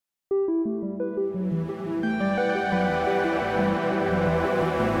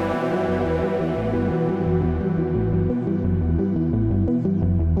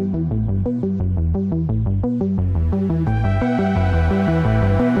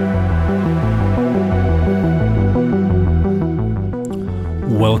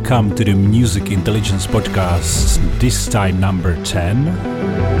welcome to the Music Intelligence Podcast, this time number 10.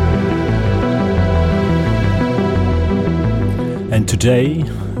 And today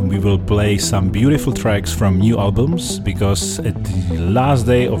we will play some beautiful tracks from new albums, because at the last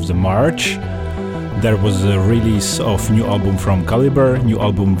day of the March there was a release of new album from Calibre, new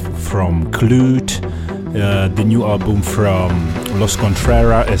album from Clute, the new album from Los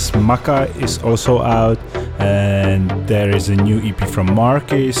Contreras, Maca is also out, and there is a new EP from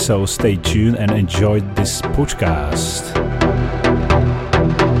Marquis, so stay tuned and enjoy this podcast.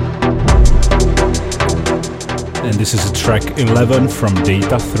 And this is track 11 from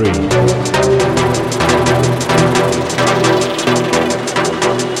Data 3.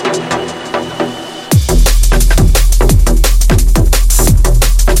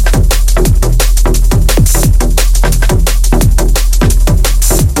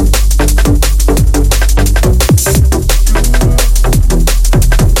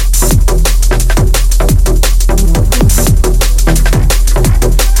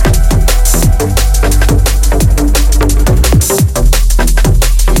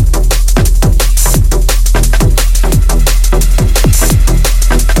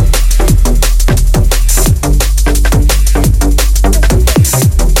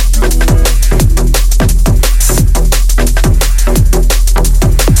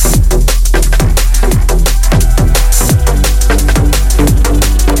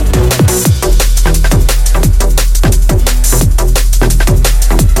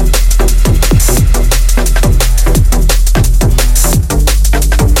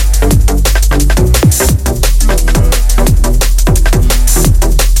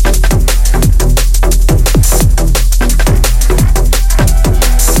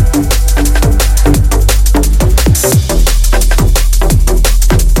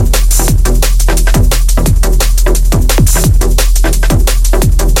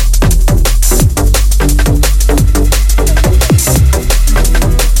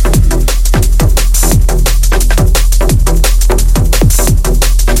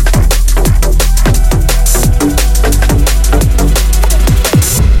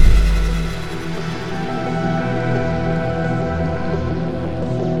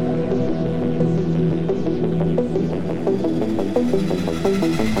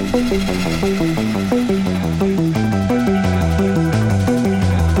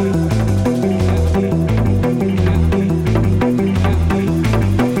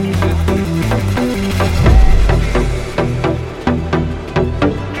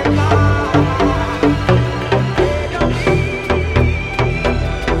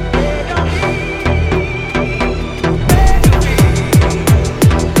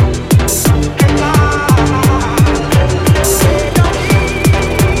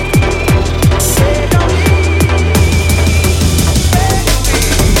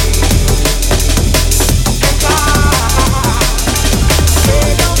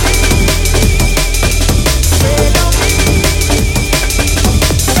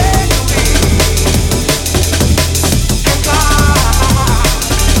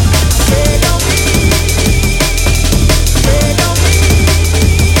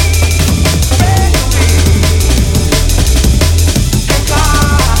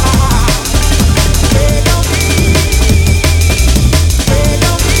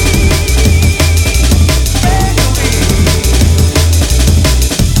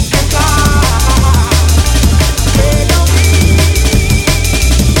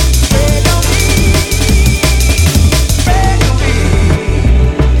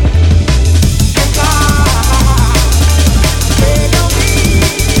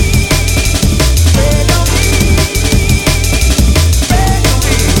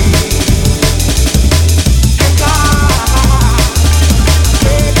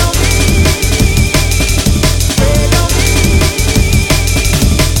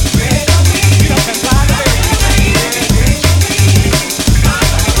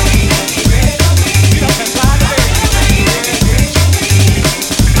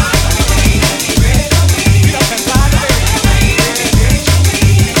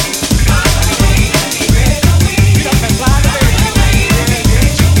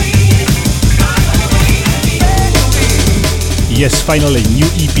 Yes, finally, new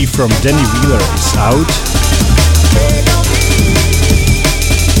EP from Danny Wheeler is out.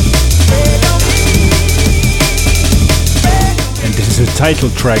 And this is a title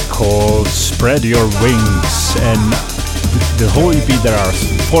track called Spread Your Wings. And the whole EP, there are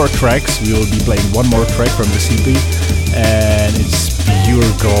 4 tracks. We will be playing one more track from this EP. And it's pure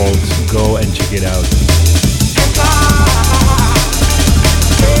gold. Go and check it out.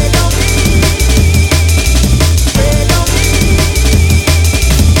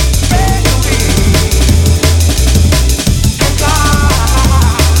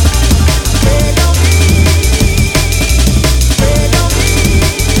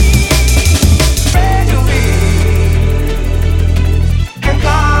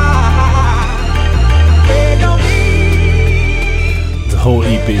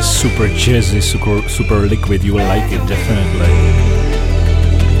 is super jazzy, super liquid. You will like it definitely.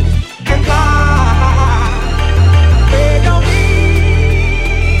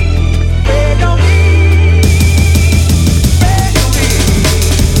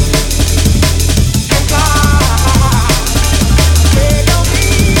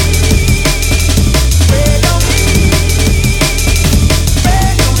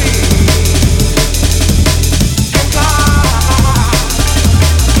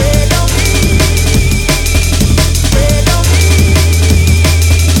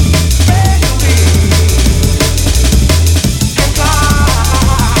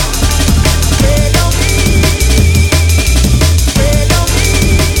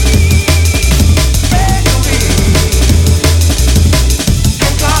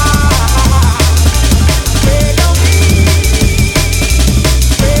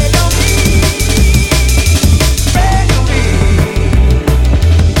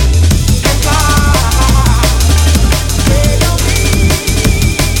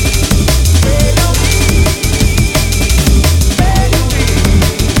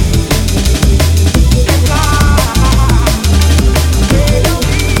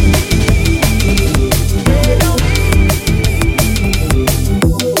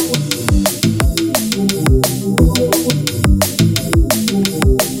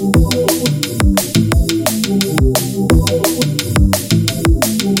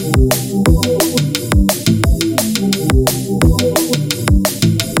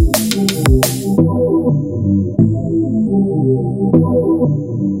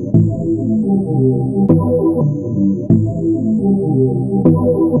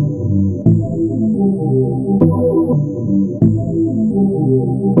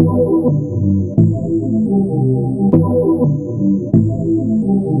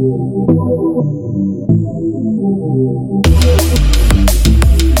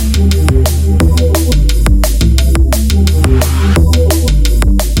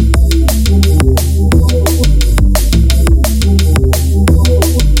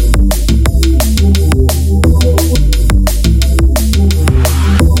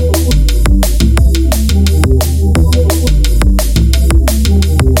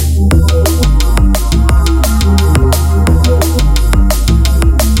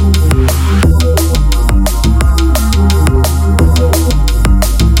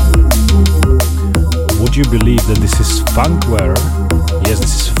 Funkware. Yes,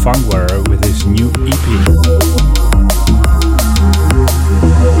 this is Funkware with his new EP.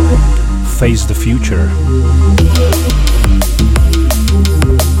 Face the Future.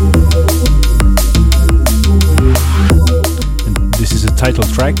 And this is a title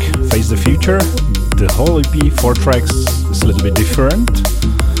track, Face the Future. The whole EP, 4 tracks, is a little bit different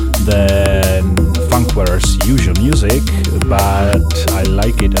than Funkware's usual music, but I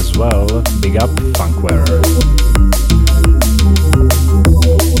like it as well. Big up Funkware.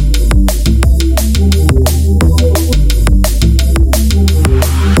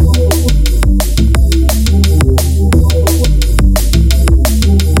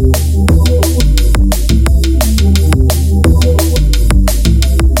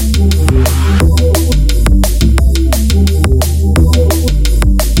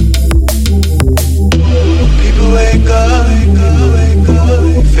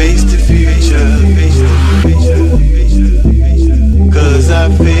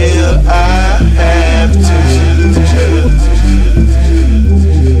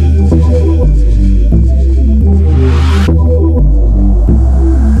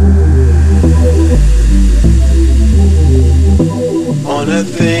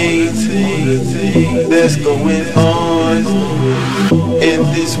 That's going on in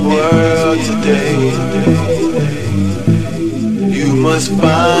this world today. You must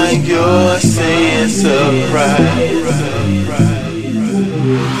find your sense of pride.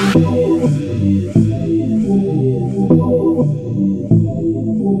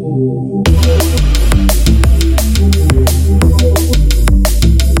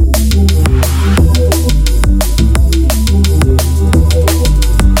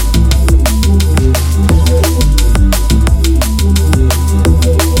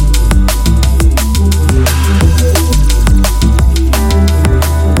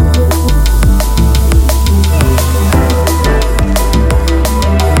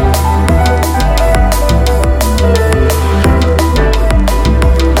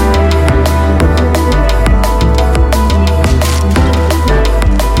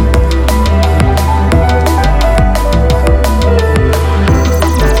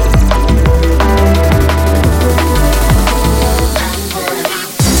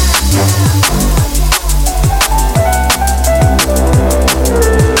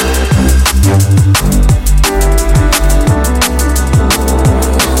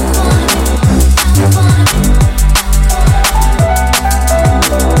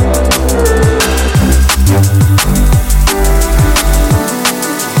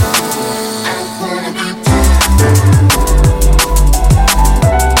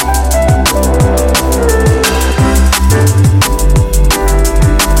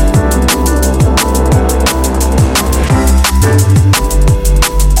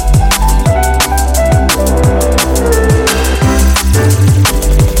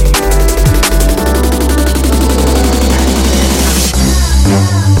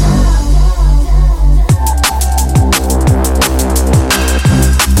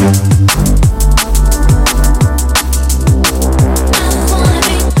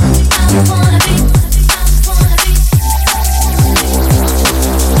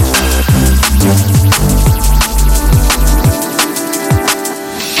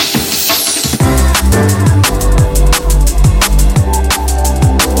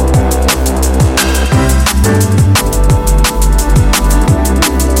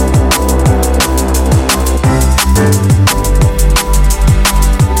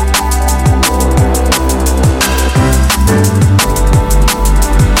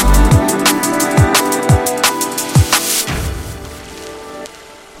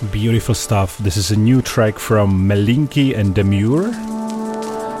 Beautiful stuff. This is a new track from Melinki and Demure.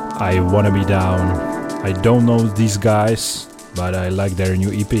 I Wanna Be Down. I don't know these guys, but I like their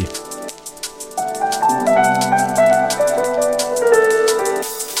new EP.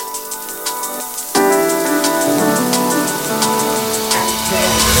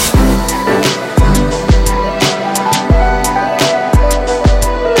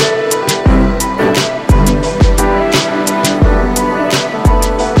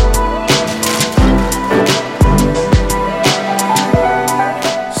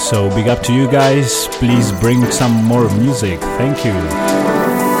 So big up to you guys. Please bring some more music. Thank you.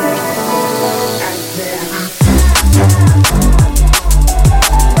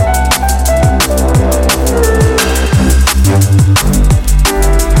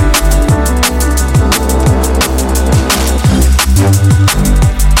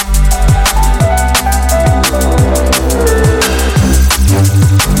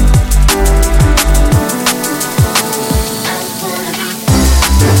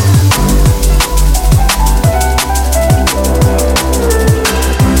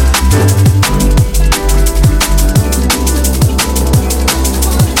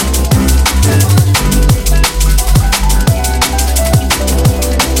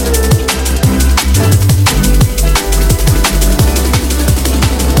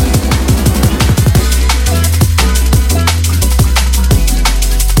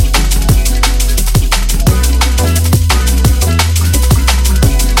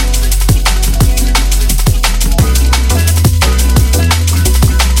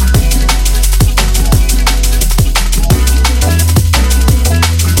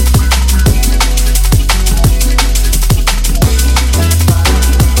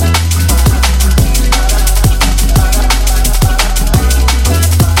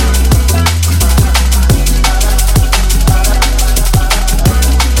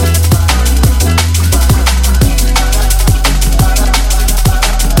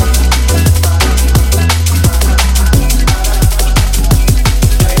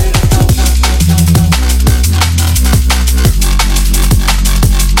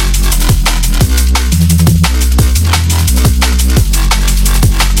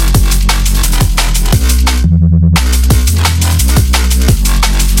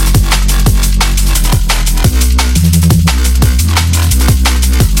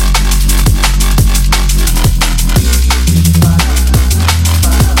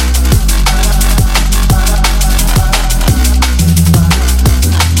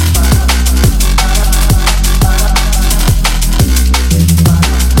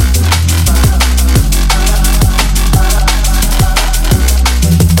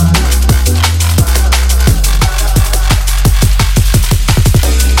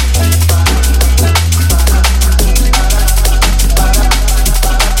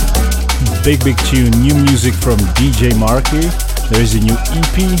 Big tune, new music from DJ Marky. There is a new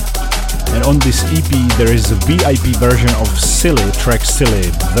EP, and on this EP there is a VIP version of Silly, track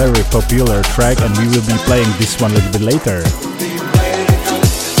Silly, very popular track, and we will be playing this one a little bit later.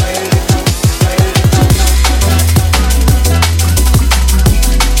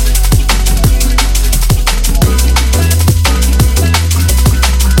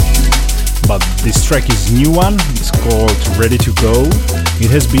 But this track is new one, it's called Ready to Go. It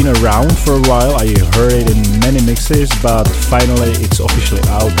has been around for a while, I heard it in many mixes, but finally it's officially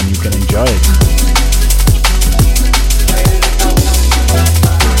out and you can enjoy it.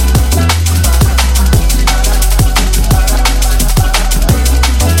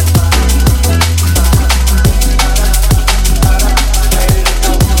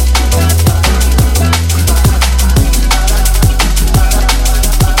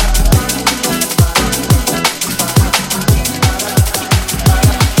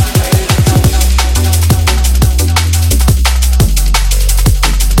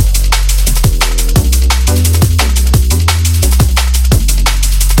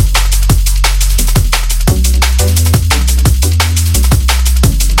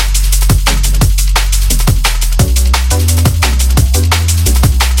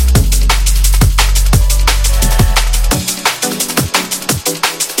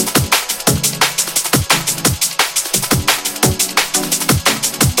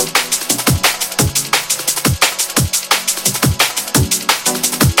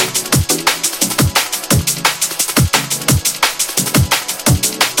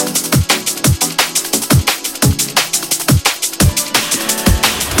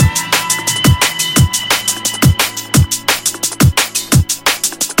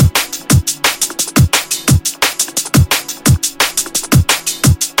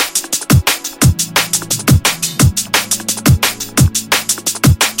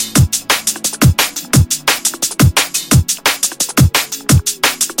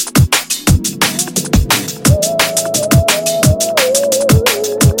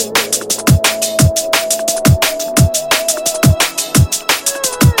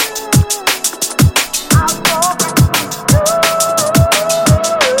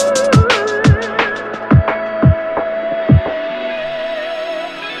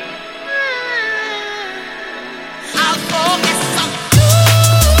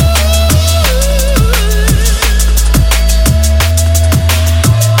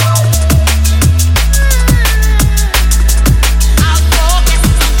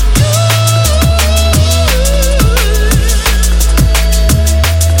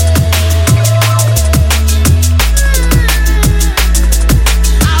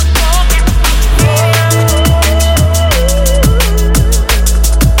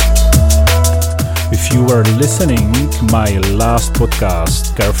 were listening my last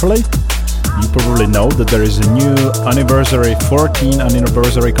podcast carefully, you probably know that there is a new anniversary, 14th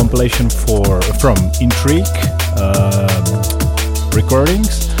anniversary compilation from Intrigue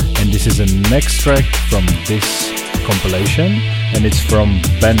recordings, and this is the next track from this compilation, and it's from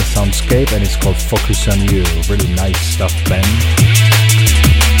Ben Soundscape, and it's called Focus on You. Really nice stuff, Ben.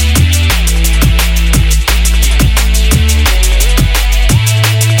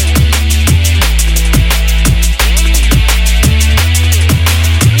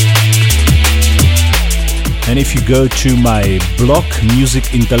 And if you go to my blog,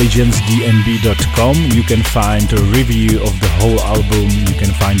 musicintelligencednb.com, you can find a review of the whole album. You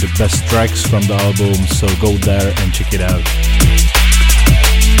can find the best tracks from the album, so go there and check it out.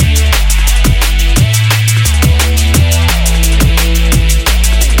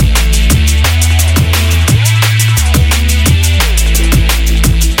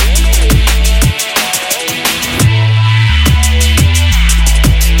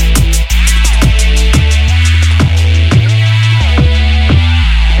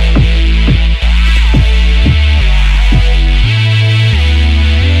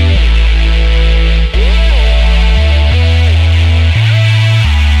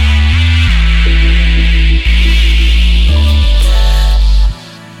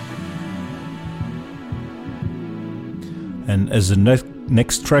 And as the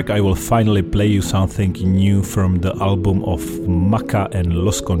next track, I will finally play you something new from the album of Maca and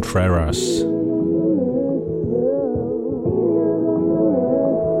Los Contreras.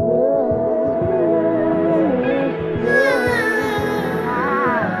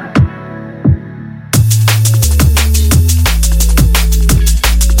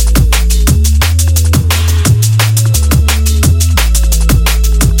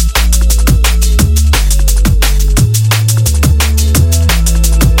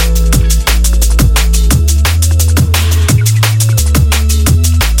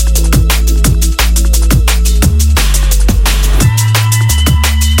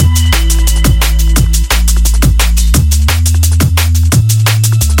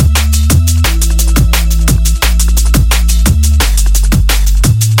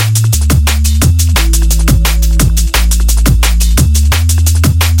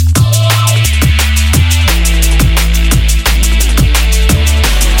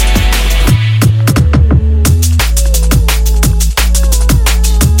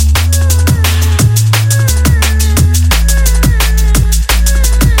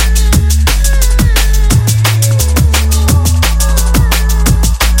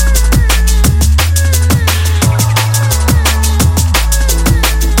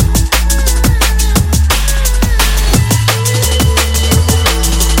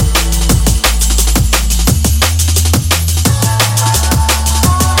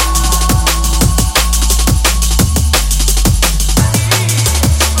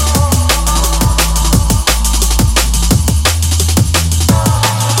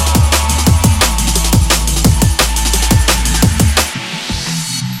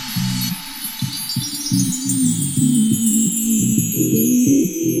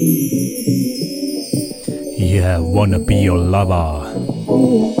 Yeah, wanna be your lover.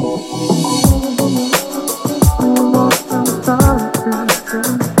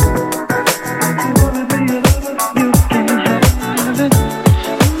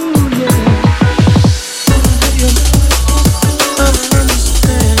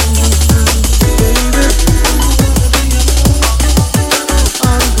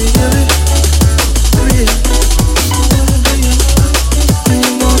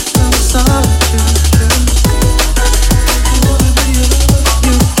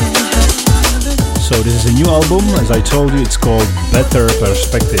 This is a new album, as I told you, it's called Better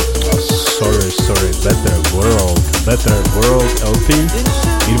Perspective. Better World LP.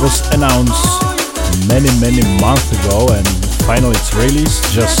 It was announced many months ago, and finally it's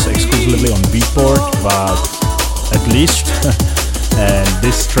released just exclusively on Beatport, but at least. And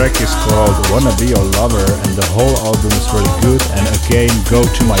this track is called Wanna Be Your Lover, and the whole album is really good. And again, go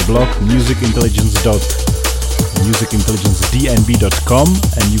to my blog, musicintelligencednb.com,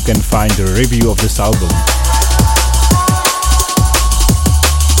 and you can find a review of this album.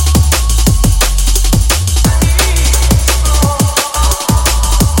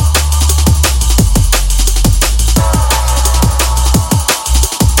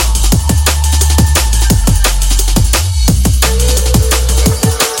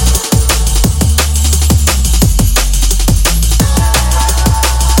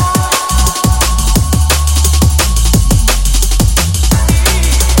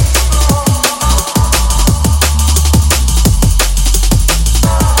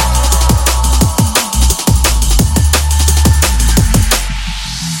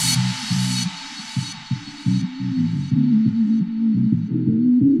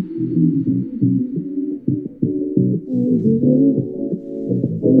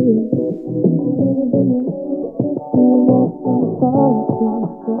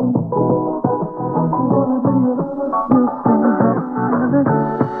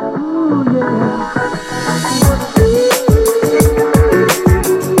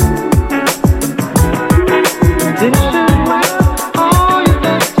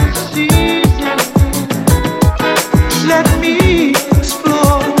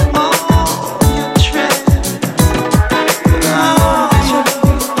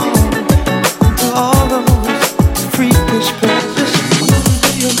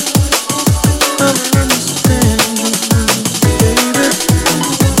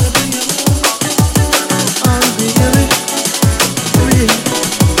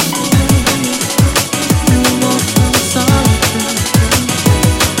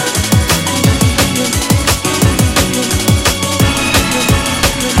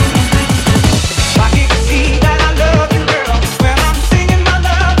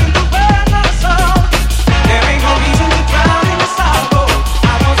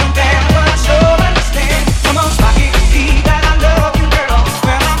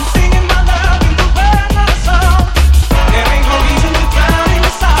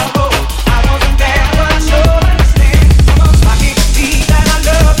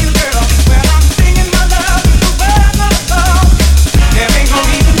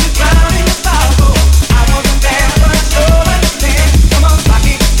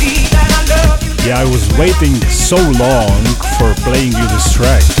 Waiting so long for playing you this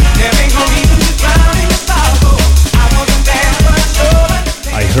track.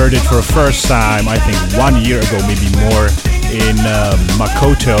 I heard it for the first time, I think 1 year ago, maybe more, in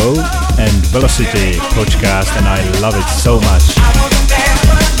Makoto and Velocity podcast, and I love it so much.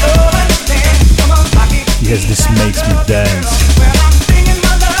 Yes, this makes me dance.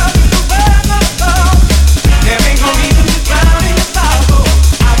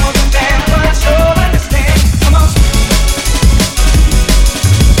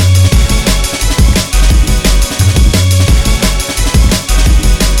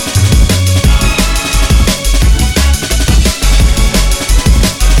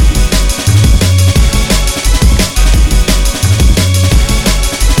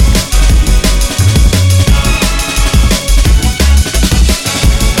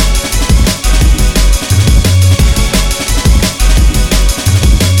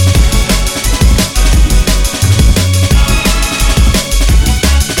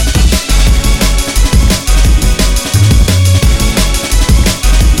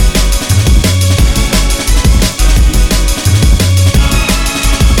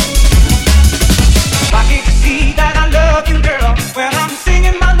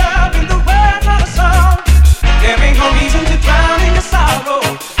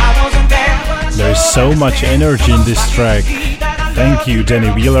 So much energy in this track. Thank you, Danny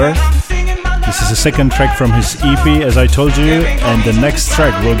Wheeler. This is the second track from his EP, as I told you, and the next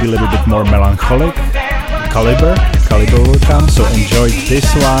track will be a little bit more melancholic. Caliber will come, so enjoy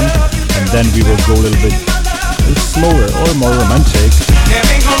this one, and then we will go a little bit slower or more romantic.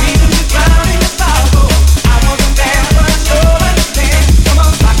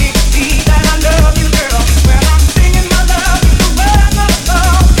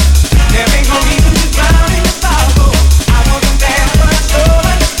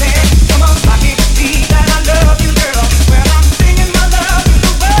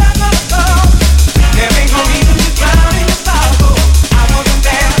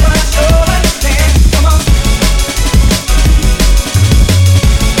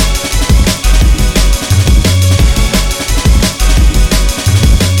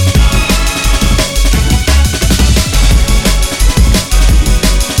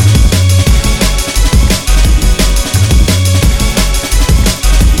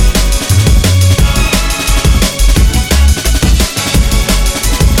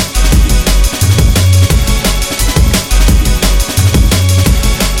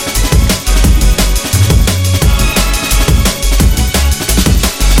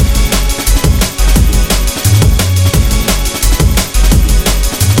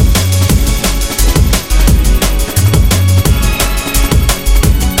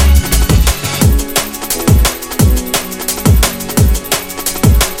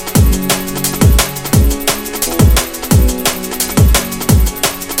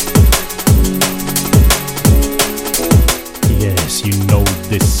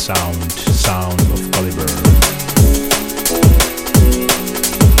 Sound of Caliber.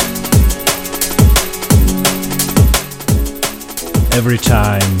 Every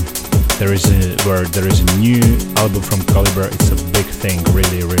time there is a new album from Caliber, it's a big thing,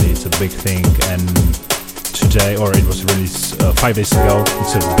 really, it's a big thing, and today, or it was released 5 days ago.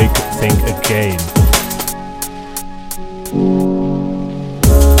 It's a big thing again.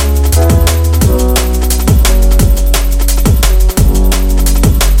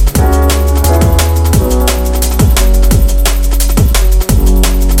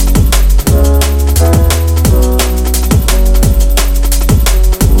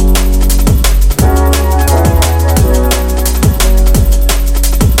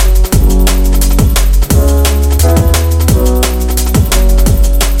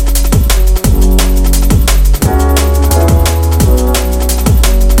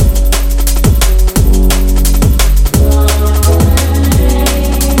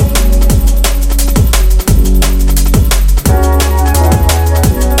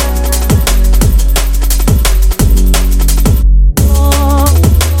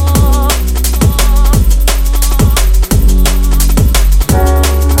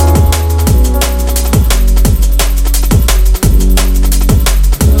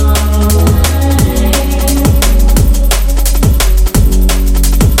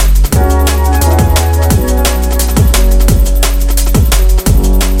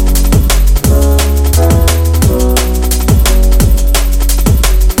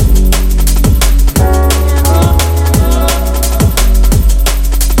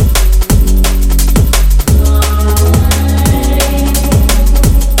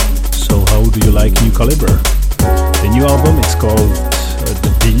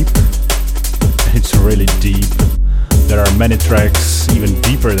 Many tracks even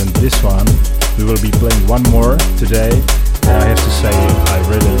deeper than this one. We will be playing one more today, and I have to say I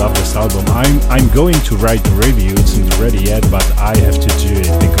really love this album. I'm going to write a review, it's not ready yet, but I have to do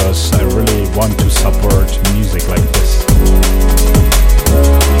it because I really want to support music like this.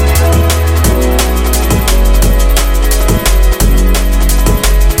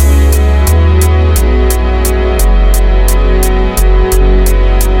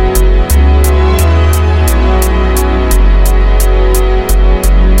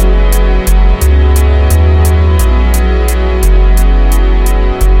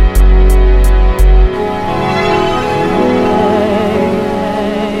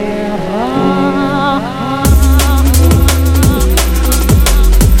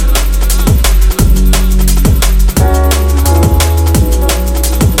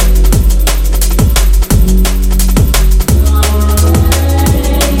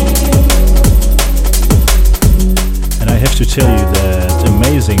 Tell you that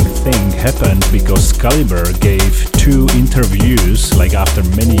amazing thing happened because Calibre gave 2 interviews like after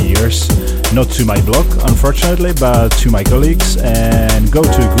many years, not to my blog unfortunately, but to my colleagues, and go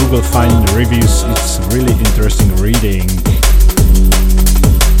to Google, find the reviews. It's really interesting reading.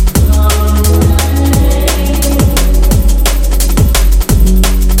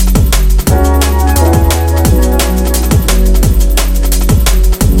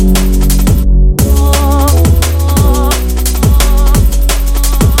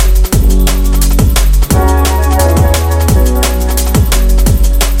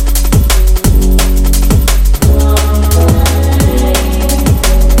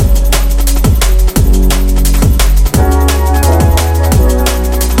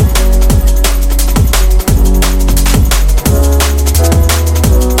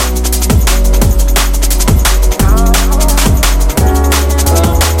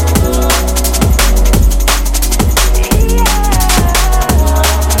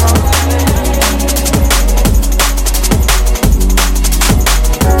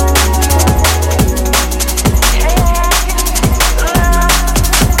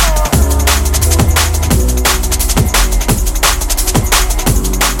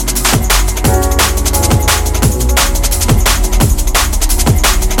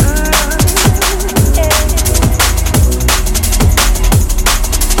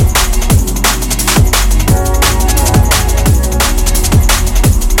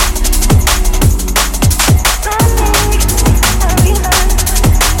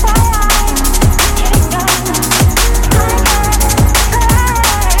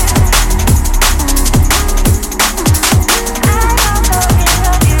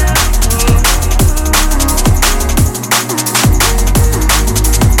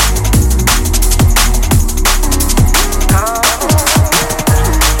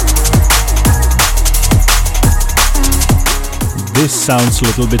 This sounds a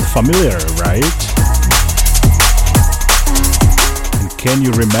little bit familiar, right? And can you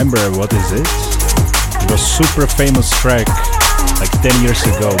remember what is it? It was a super famous track like 10 years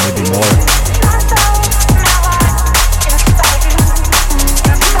ago, maybe more.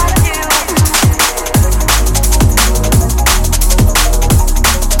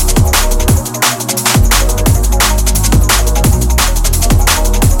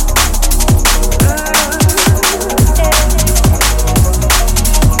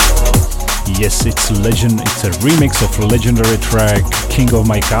 Yes, it's a remix of a legendary track King of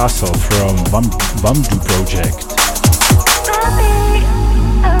My Castle from Bamdu Project.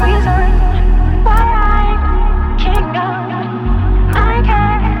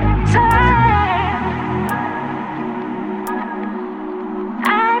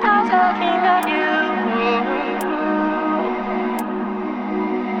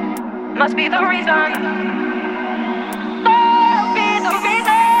 Must be the reason.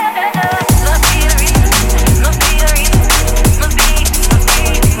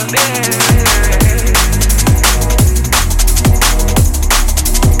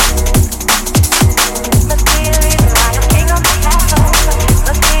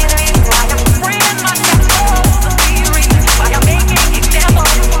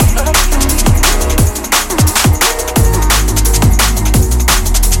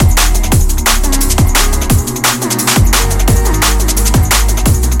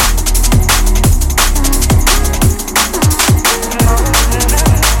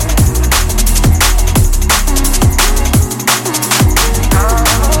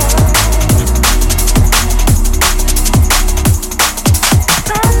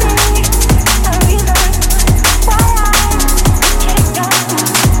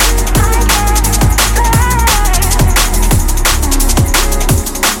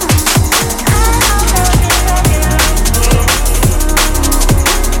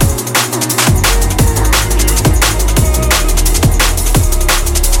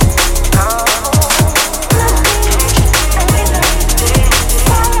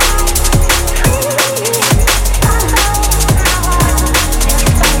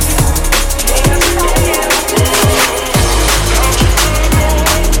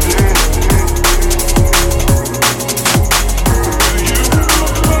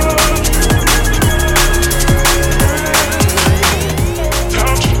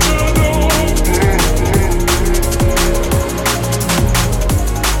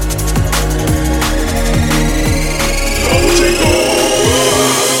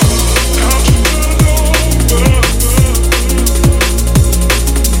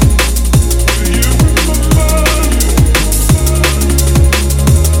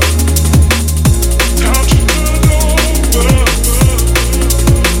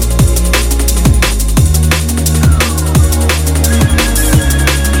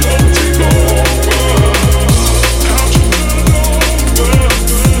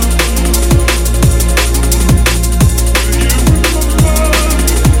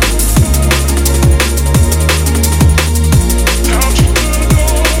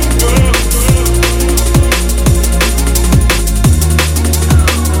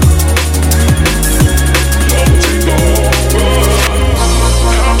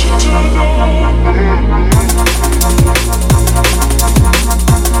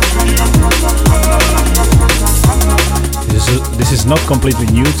 Not completely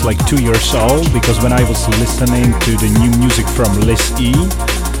new, it's like 2 years old, because when I was listening to the new music from Liz E,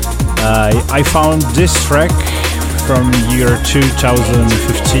 I found this track from year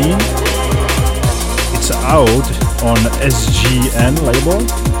 2015. It's out on SGN label,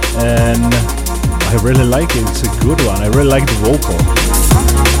 and I really like it. It's a good one. I really like the vocal.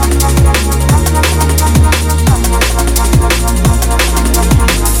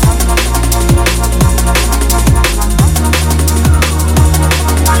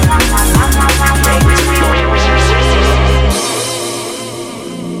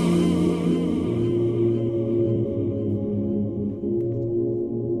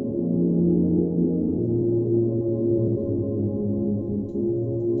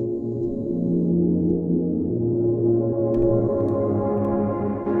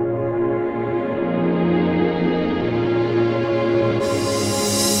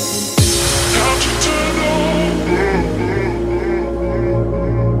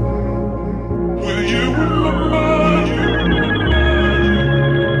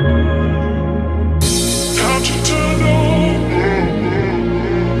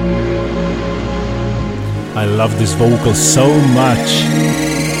 I love this vocal so much.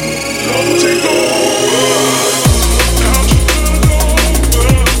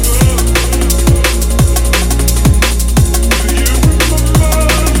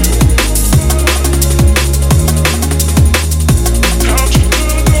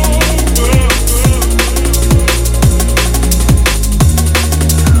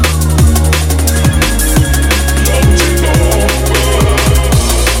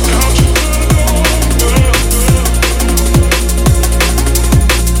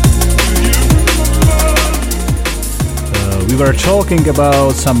 We were talking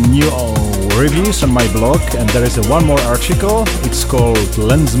about some new reviews on my blog, and there is one more article. It's called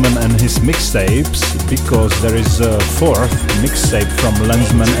Lenzman and his mixtapes, because there is a fourth mixtape from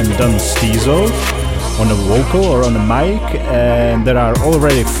Lenzman and Don Steezo on a vocal or on a mic, and there are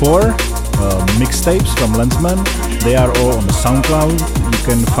already four mixtapes from Lenzman. They are all on SoundCloud. You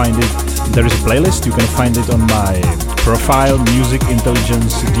can find it. There is a playlist. You can find it on my profile, Music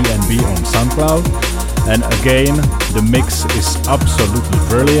Intelligence DNB on SoundCloud. And again, the mix is absolutely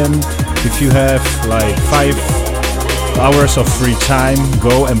brilliant. If you have like 5 hours of free time,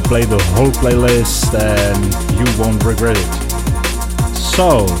 go and play the whole playlist and you won't regret it.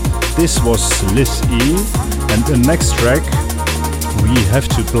 So, this was Liz E, and the next track, we have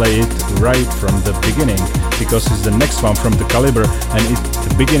to play it right from the beginning, because it's the next one from the Calibre, and at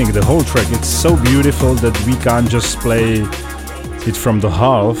the beginning, the whole track, it's so beautiful that we can't just play it from the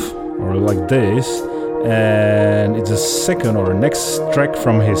half, or like this. And it's a second or next track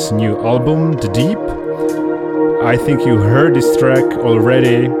from his new album, The Deep. I think you heard this track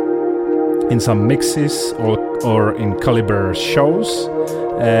already in some mixes or in Calibre shows,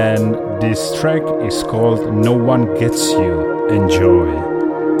 and this track is called No One Gets You. Enjoy.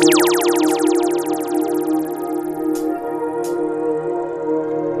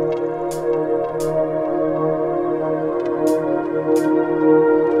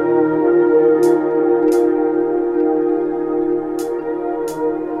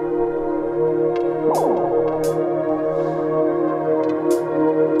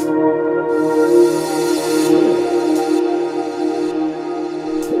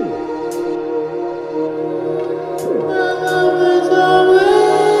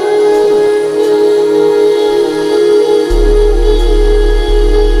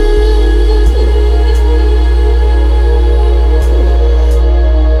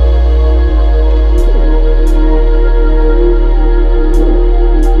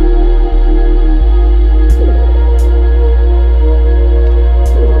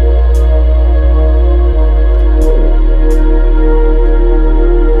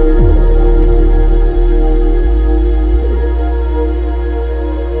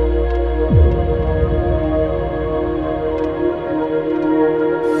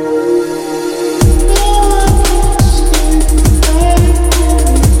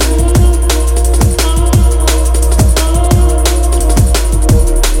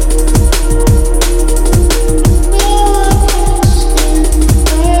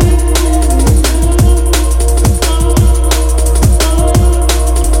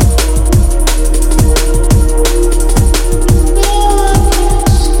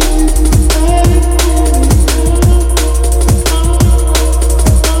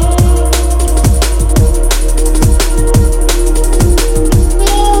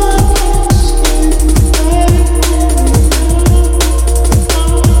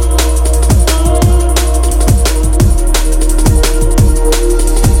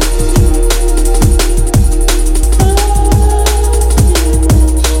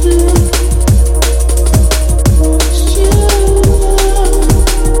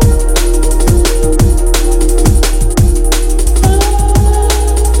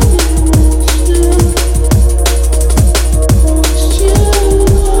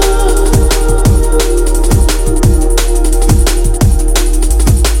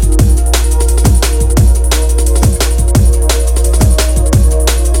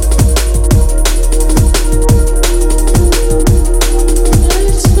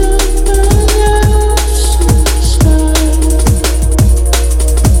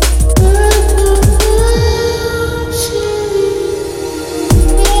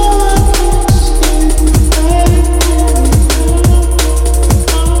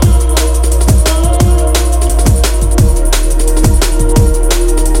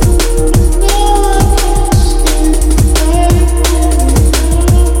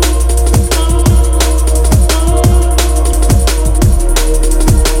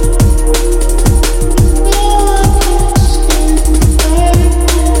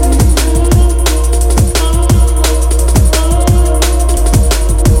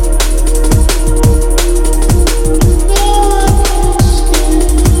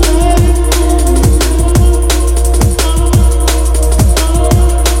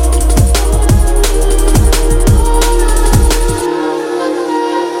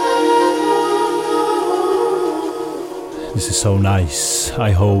 So nice.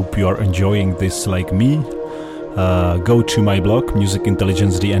 I hope you are enjoying this like me. Go to my blog,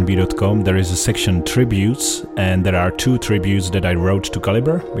 musicintelligencednb.com. There is a section tributes, and there are 2 tributes that I wrote to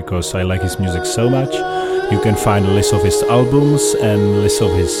Calibre because I like his music so much. You can find a list of his albums and a list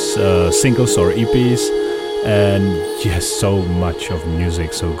of his singles or EPs. And yes, so much of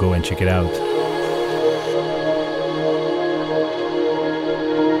music, so go and check it out.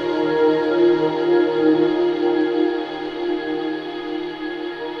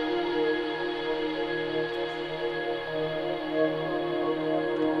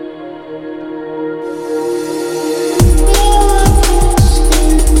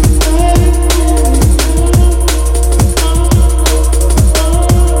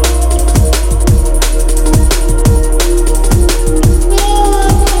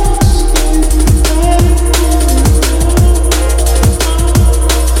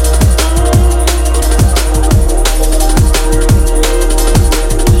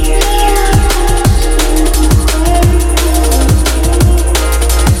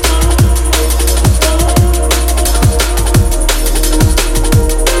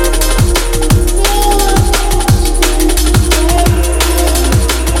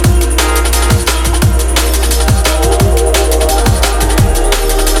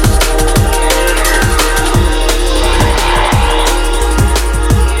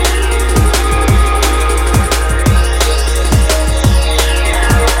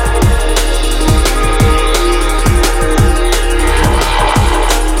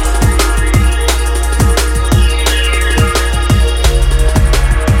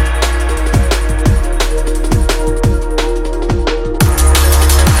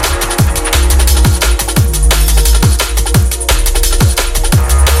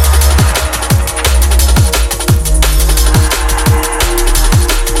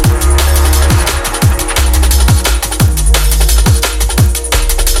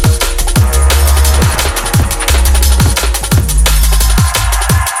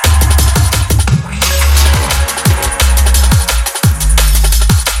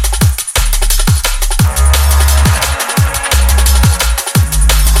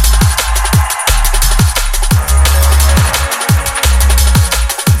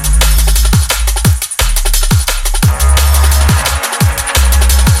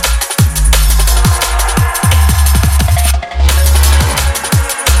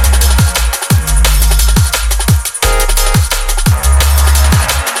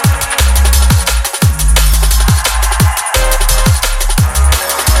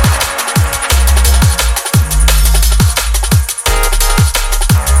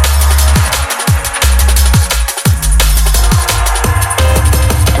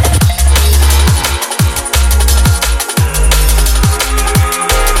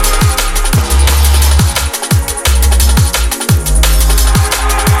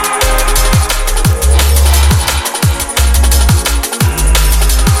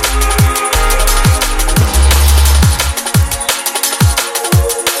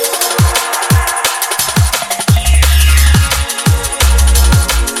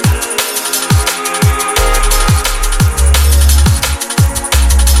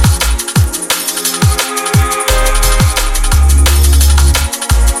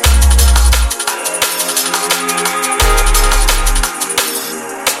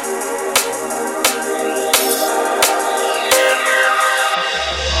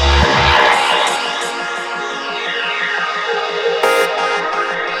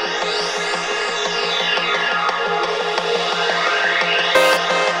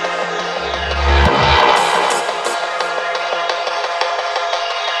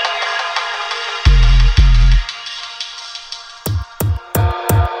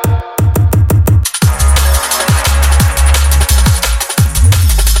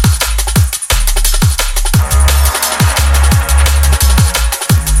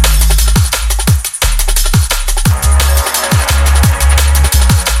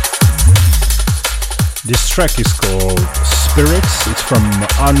 track is called Spirits. It's from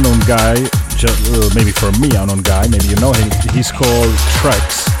Unknown Guy, maybe for me, Unknown Guy, maybe you know him. He's called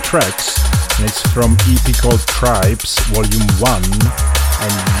Tracks, and it's from EP called Tribes, Volume 1.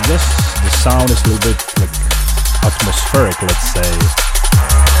 And yes, the sound is a little bit like atmospheric, let's say.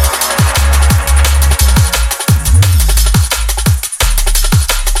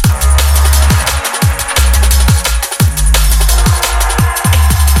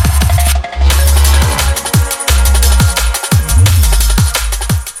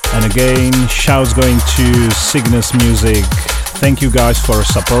 And again, shouts going to Cygnus Music. Thank you guys for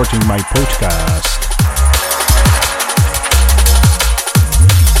supporting my podcast.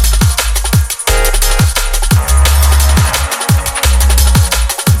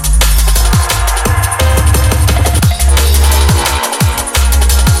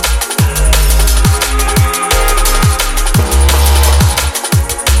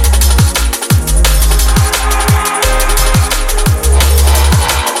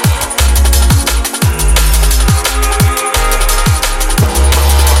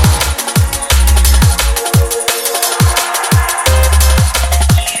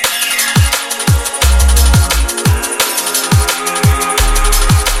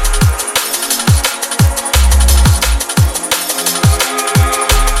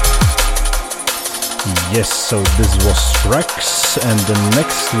 Yes, so this was Rex, and the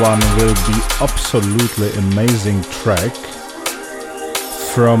next one will be absolutely amazing track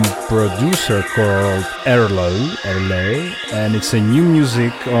from producer called Erlo, and it's a new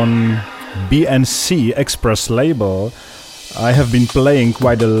music on BNC Express label. I have been playing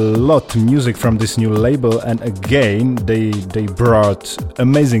quite a lot music from this new label, and again they brought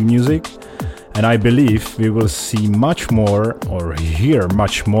amazing music, and I believe we will see much more or hear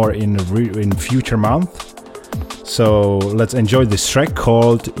much more in future months. So let's enjoy this track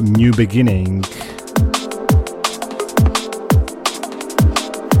called New Beginning.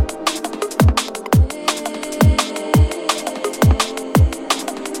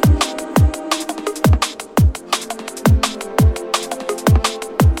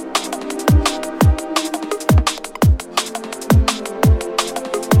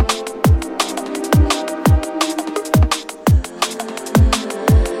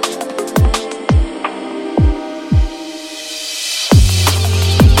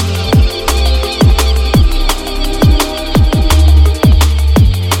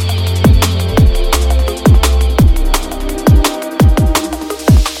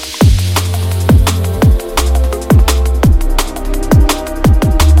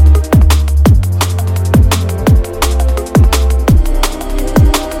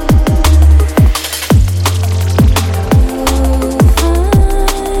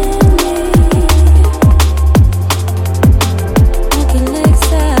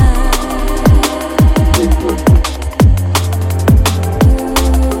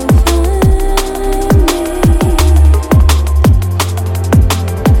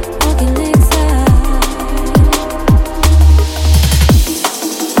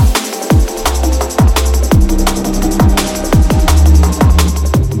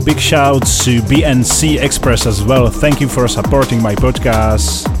 Shouts to BNC Express as well. Thank you for supporting my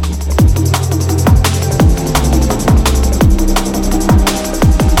podcast.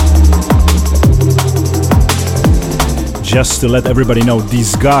 Just to let everybody know,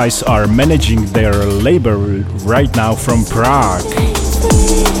 these guys are managing their label right now from Prague.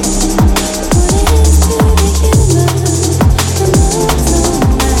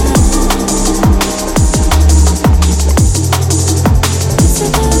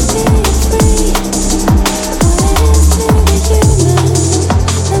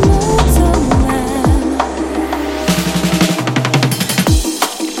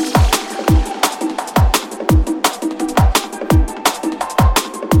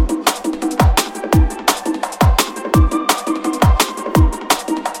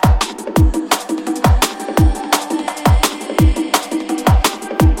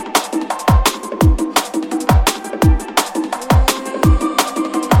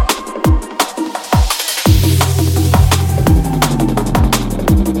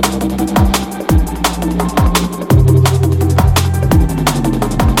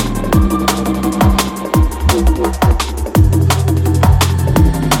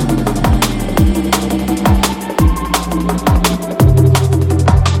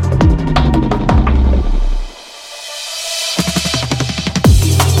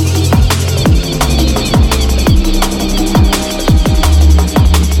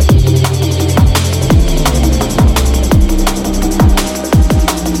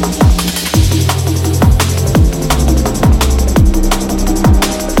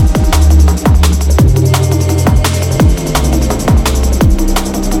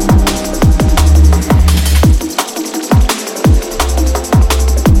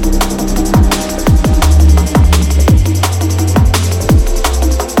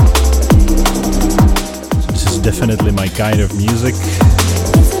 Definitely my kind of music.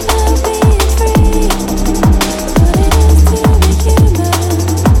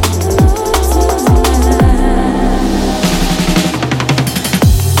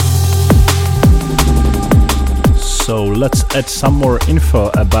 So let's add some more info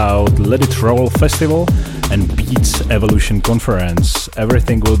about Let It Roll Festival and Beats Evolution Conference.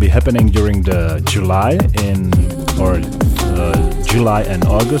 Everything will be happening during the July and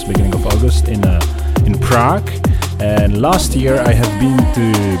August, beginning of August in Prague. And last year I have been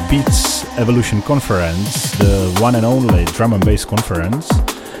to Beats Evolution Conference, the one and only drum and bass conference.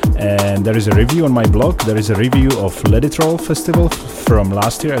 And there is a review on my blog. There is a review of Let It Roll Festival from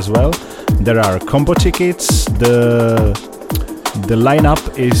last year as well. There are combo tickets. The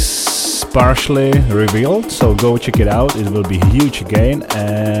lineup is partially revealed, so go check it out. It will be huge again,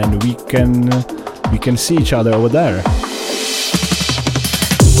 and we can see each other over there.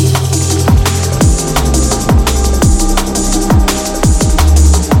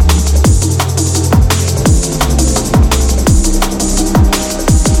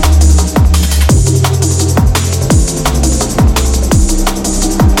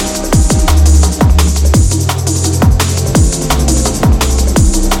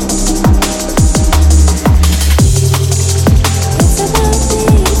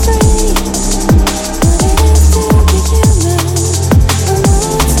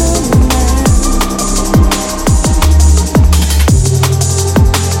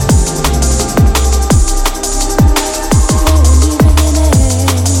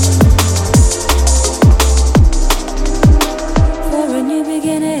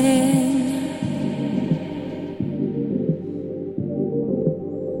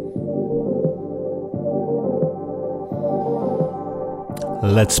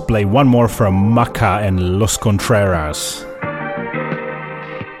 Let's play one more from Maca and Los Contreras.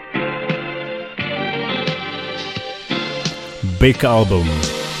 Big album.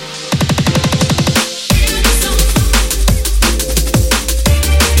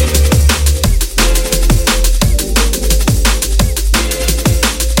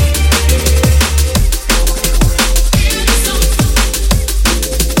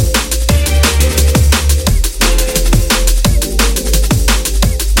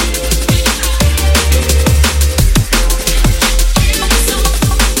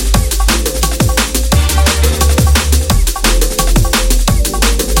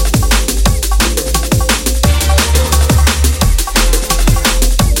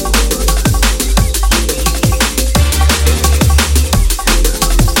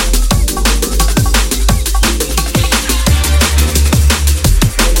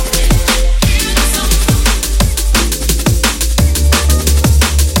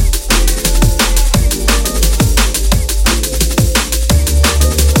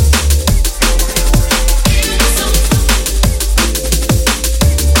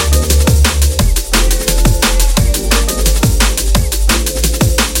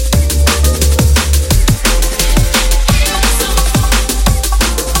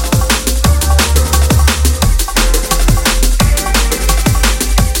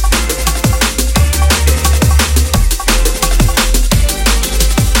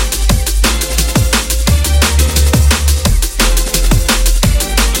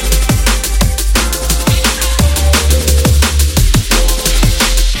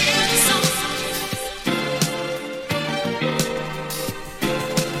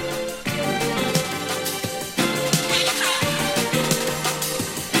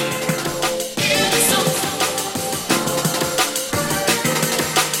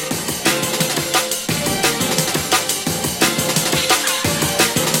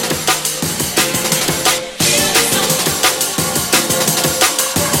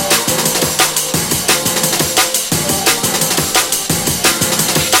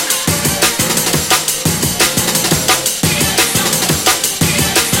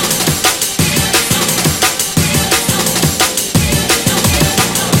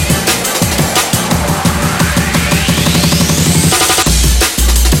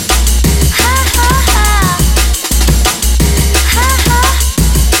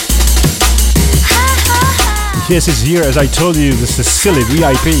 Yes, it's here, as I told you, this is Silly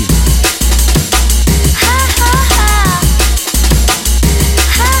VIP.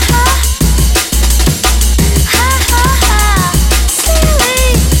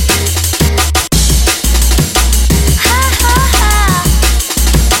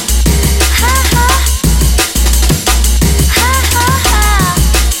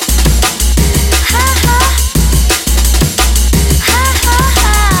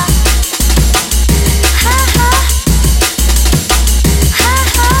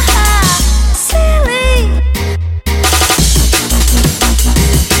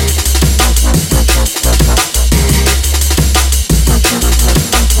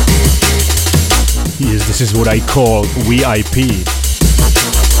 This is what I call VIP.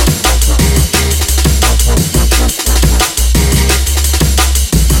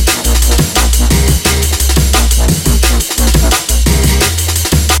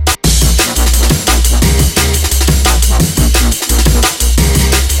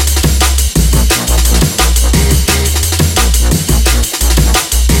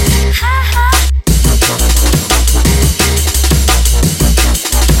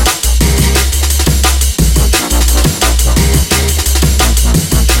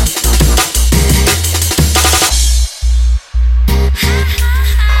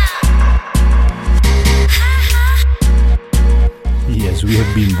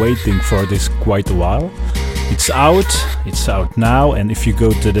 Waiting for this quite a while. It's out now, and if you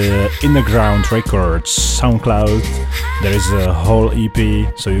go to the Underground Records SoundCloud, there is a whole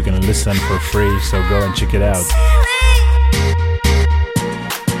EP, so you can listen for free, so go and check it out.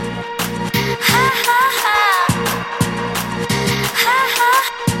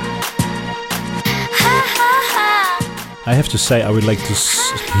 I have to say, I would like to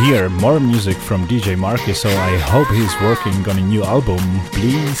hear more music from DJ Marky, so I hope he's working on a new album,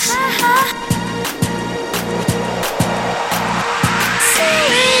 please.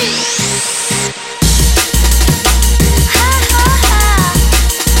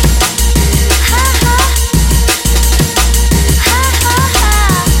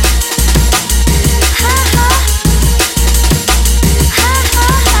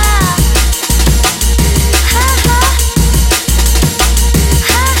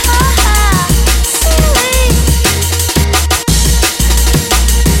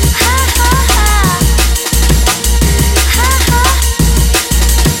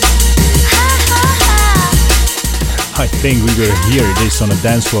 think we will hear this on a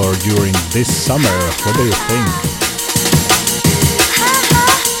dance floor during this summer. What do you think?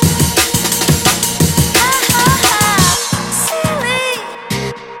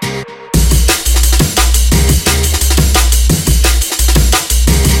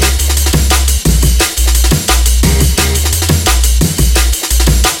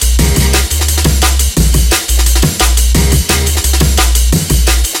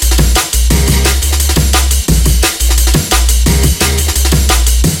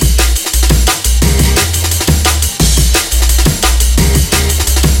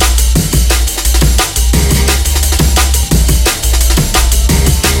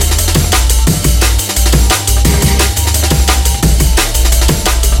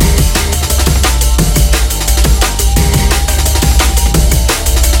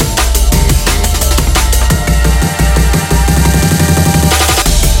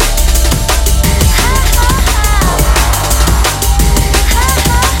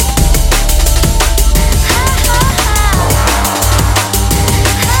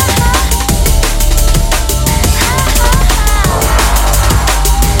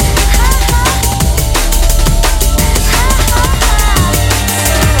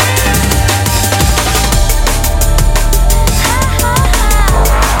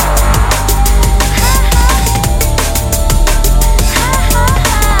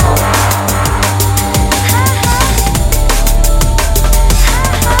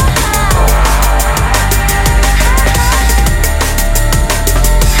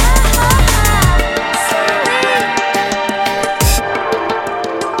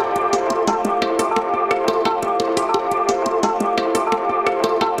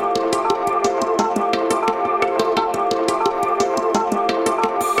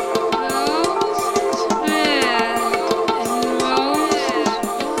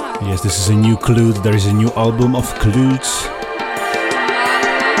 This is a new Clute. There is a new album of Clute.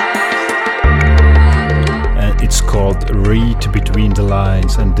 And it's called Read Between the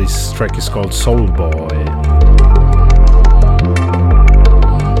Lines, and this track is called Soul Boy.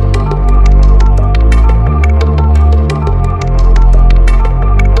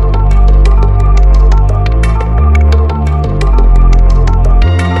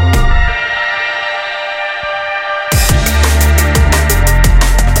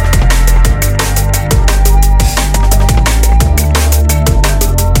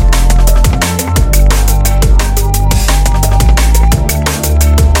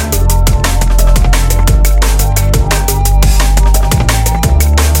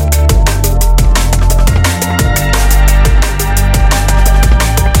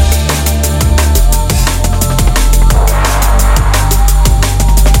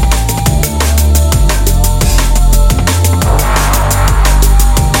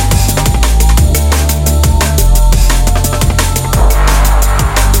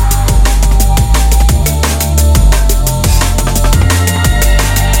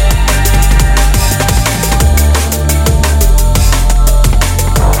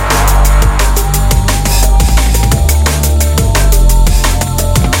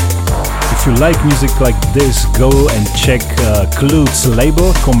 If you like music like this, go and check Clute's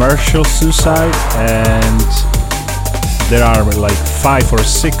label, Commercial Suicide, and there are like 5 or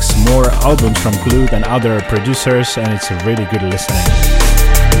 6 more albums from Clute and other producers, and it's a really good listening.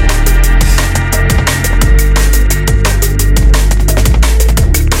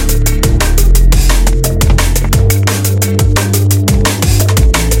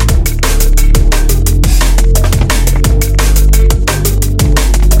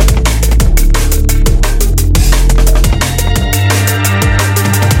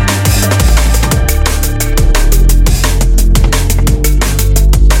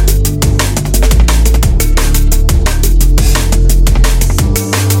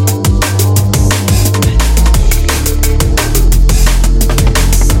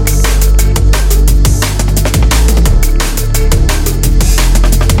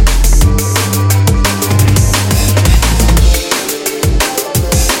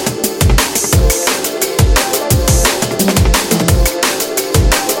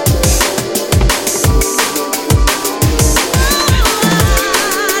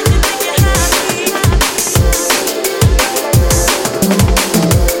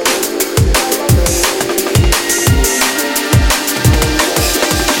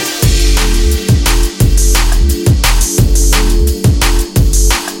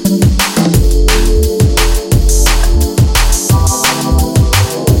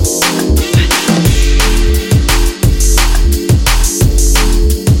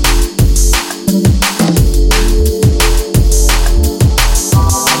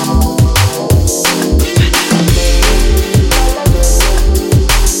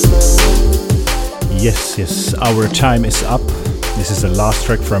 our time is up. This is the last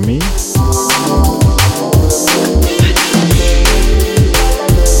track from me.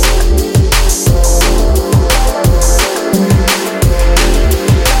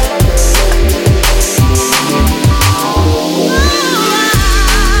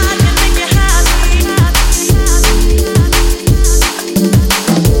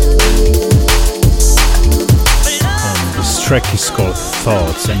 Track is called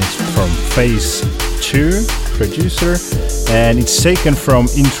Thoughts and it's from Phase 2 producer, and it's taken from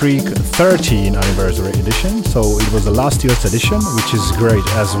Intrigue 13 anniversary edition, so it was the last year's edition, which is great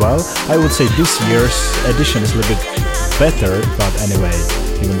as well. I would say this year's edition is a little bit better, but anyway,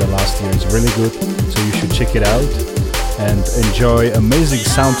 even the last year is really good, so you should check it out and enjoy amazing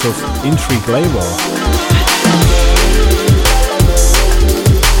sounds of Intrigue label.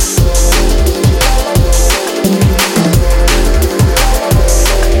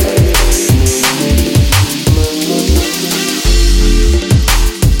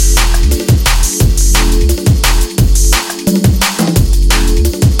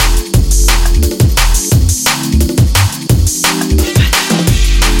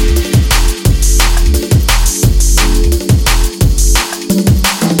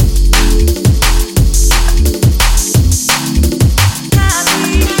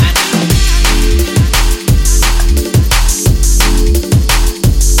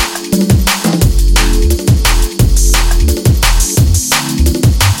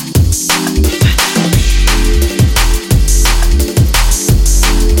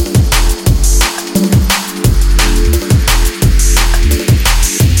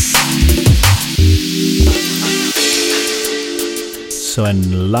 So,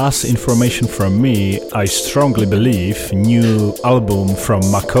 and last information from me, I strongly believe new album from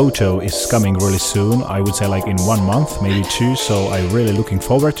Makoto is coming really soon. I would say like in 1 month, maybe 2. So I'm really looking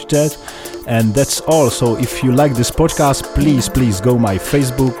forward to that. And that's all. So if you like this podcast, please go my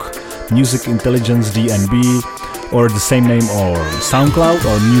Facebook, Music Intelligence DNB, or the same name on SoundCloud,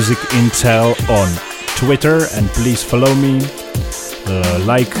 or Music Intel on Twitter, and please follow me.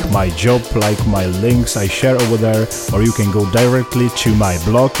 Like my job, like my links I share over there, or you can go directly to my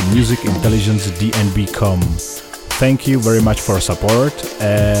blog musicintelligencednb.com. Thank you very much for support,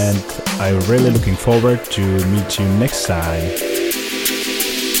 and I'm really looking forward to meet you next time.